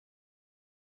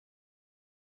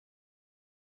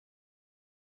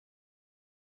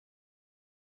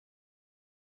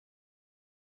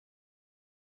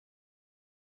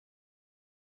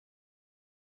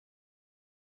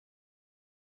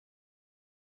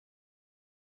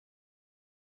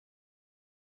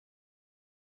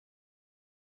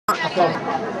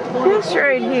This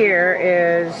right here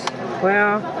is,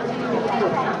 well,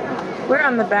 we're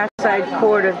on the backside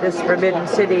court of this Forbidin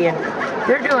City, and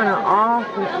they're doing an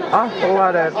awful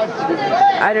lot of,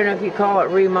 I don't know if you call it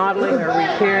remodeling or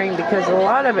repairing, because a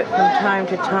lot of it from time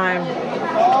to time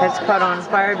has caught on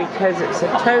fire because it's a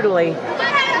totally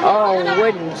all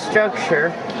wooden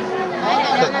structure.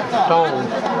 Stone.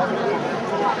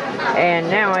 And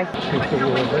now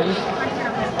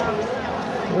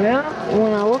well,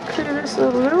 when I look through this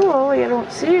little loophole, I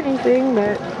don't see anything,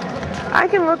 but I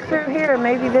can look through here.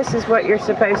 Maybe this is what you're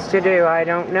supposed to do. I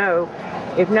don't know.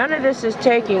 If none of this is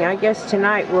taking, I guess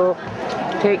tonight we'll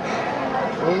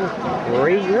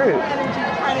regroup.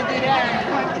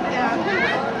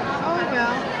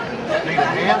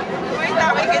 We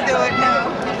thought we could do it, no.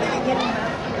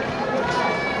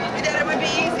 We thought it would be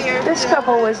easier. This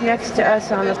couple was next to us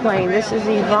on the plane. This is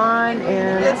Yvonne,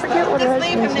 and I forget what her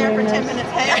husband's name is.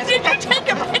 Did you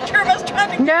take a picture of us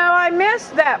trying to... No, I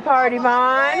missed that part,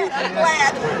 Yvonne. I'm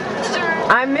glad.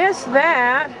 I missed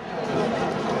that.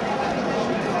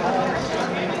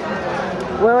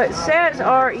 Well, it says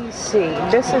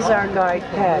REC. This is our guide,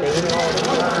 Patty.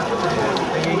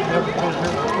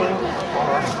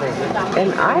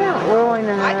 And I don't really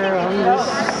know. I'm just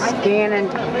scanning.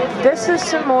 This is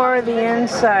some more of the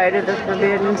inside of the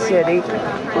Forbidin City,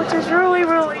 which is really,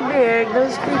 really big.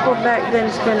 Those people back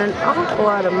then spent an awful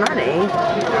lot of money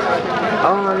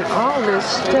on all this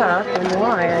stuff, and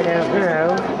why, I don't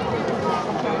know.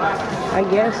 I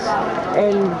guess,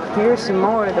 and here's some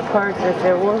more of the parts that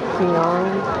they're working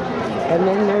on. And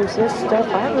then there's this stuff.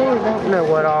 I really don't know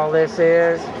what all this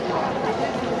is.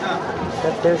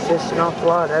 But there's just an awful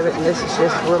lot of it, and this is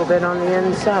just a little bit on the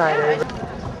inside.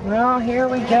 Well, here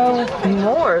we go with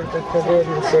more of the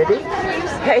Forbidin City.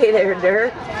 Hey there,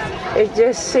 Dirk. It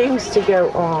just seems to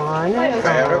go on and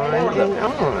on and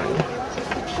on.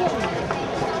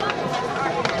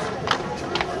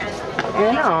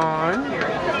 And on.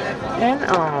 And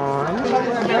on.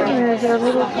 And there's our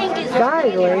little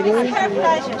guide lady. This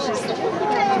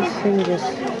thing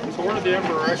just...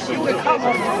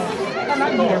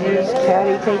 Here's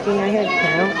Patty taking a head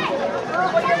count.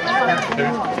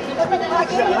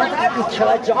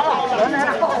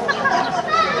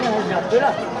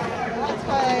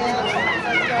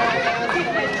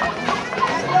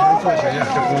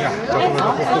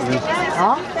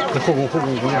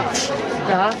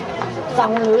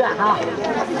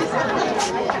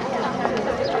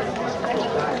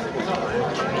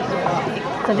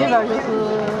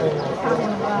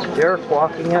 Dirk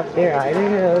walking up there, I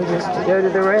don't know, just to go to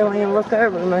the railing and look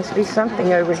over. There must be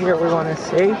something over here we want to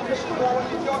see.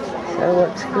 So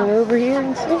let's go over here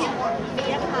and see.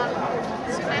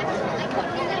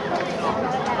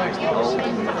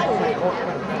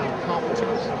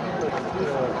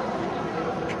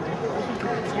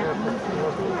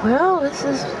 Well, this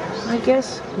is, I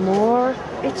guess, more.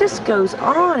 It just goes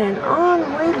on and on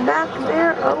way back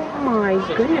there. Oh my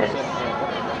goodness.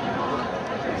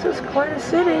 This is quite a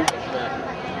city.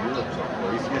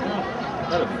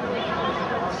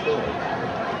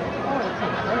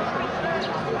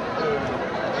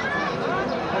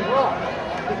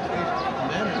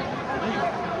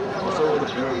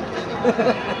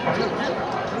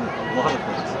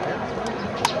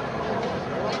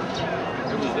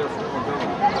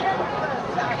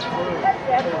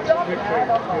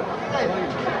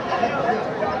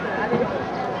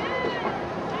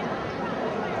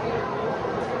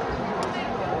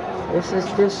 This is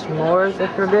just more of the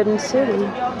Forbidin City.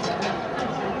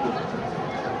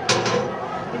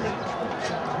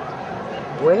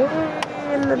 Way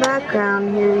in the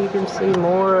background here you can see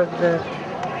more of the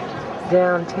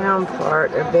downtown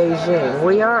part of Beijing.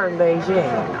 We are in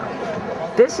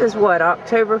Beijing. This is what,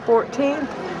 October 14th?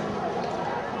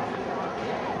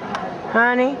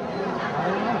 Honey?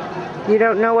 You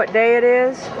don't know what day it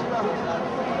is?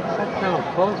 That sounds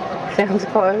close. Sounds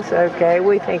close? Okay,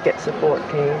 we think it's the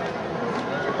 14th.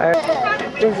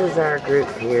 This is our group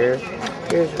here.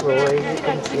 Here's Roy. You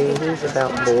can see he's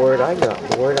about bored. I got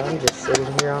bored. I'm just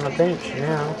sitting here on a bench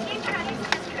now.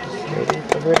 Waiting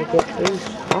for her to get through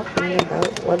talking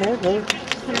about whatever.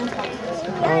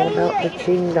 All about the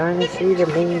Qing dynasty, the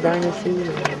Ming dynasty,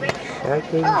 and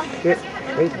shaking shit.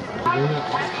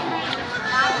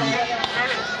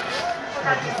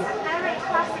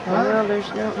 Well,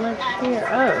 there's not much here.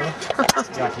 Oh.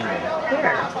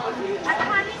 Here.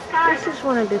 This is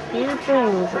one of the few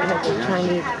things that has a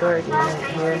Chinese garden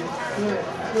right here.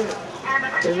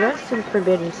 The rest of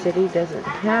Forbidin City doesn't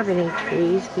have any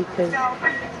trees because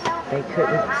they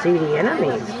couldn't see the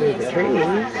enemies through the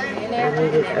trees.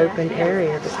 needed open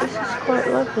area, but this is quite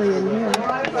lovely in here.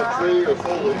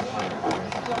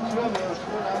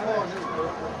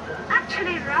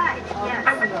 Actually, right, yes.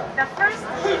 The first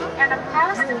and the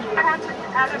most important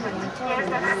element is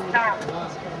the snow.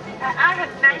 I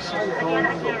have mentioned again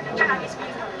and again, the Chinese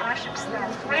people worship snow.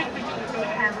 We believe they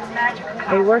have magic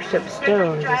power. They worship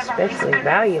stones, especially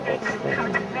valuable stones.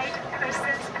 Cultivate a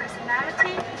person's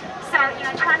personality. So in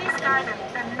a Chinese garden,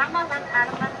 the number one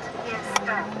element is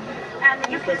stone. And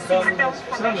you can see stone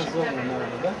formation.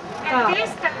 And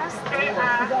these stones, they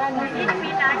are need to be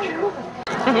natural.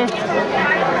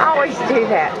 I always do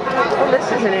that. Well, this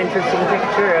is an interesting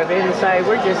picture of inside.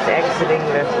 We're just exiting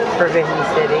the Forbidin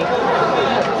City.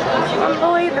 I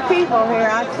believe the people here,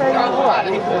 I tell you what,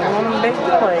 it's one big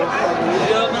place.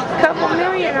 A couple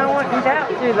million, I wouldn't doubt,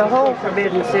 through the whole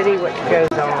Forbidin City, which goes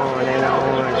on and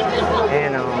on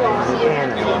and on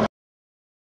and on.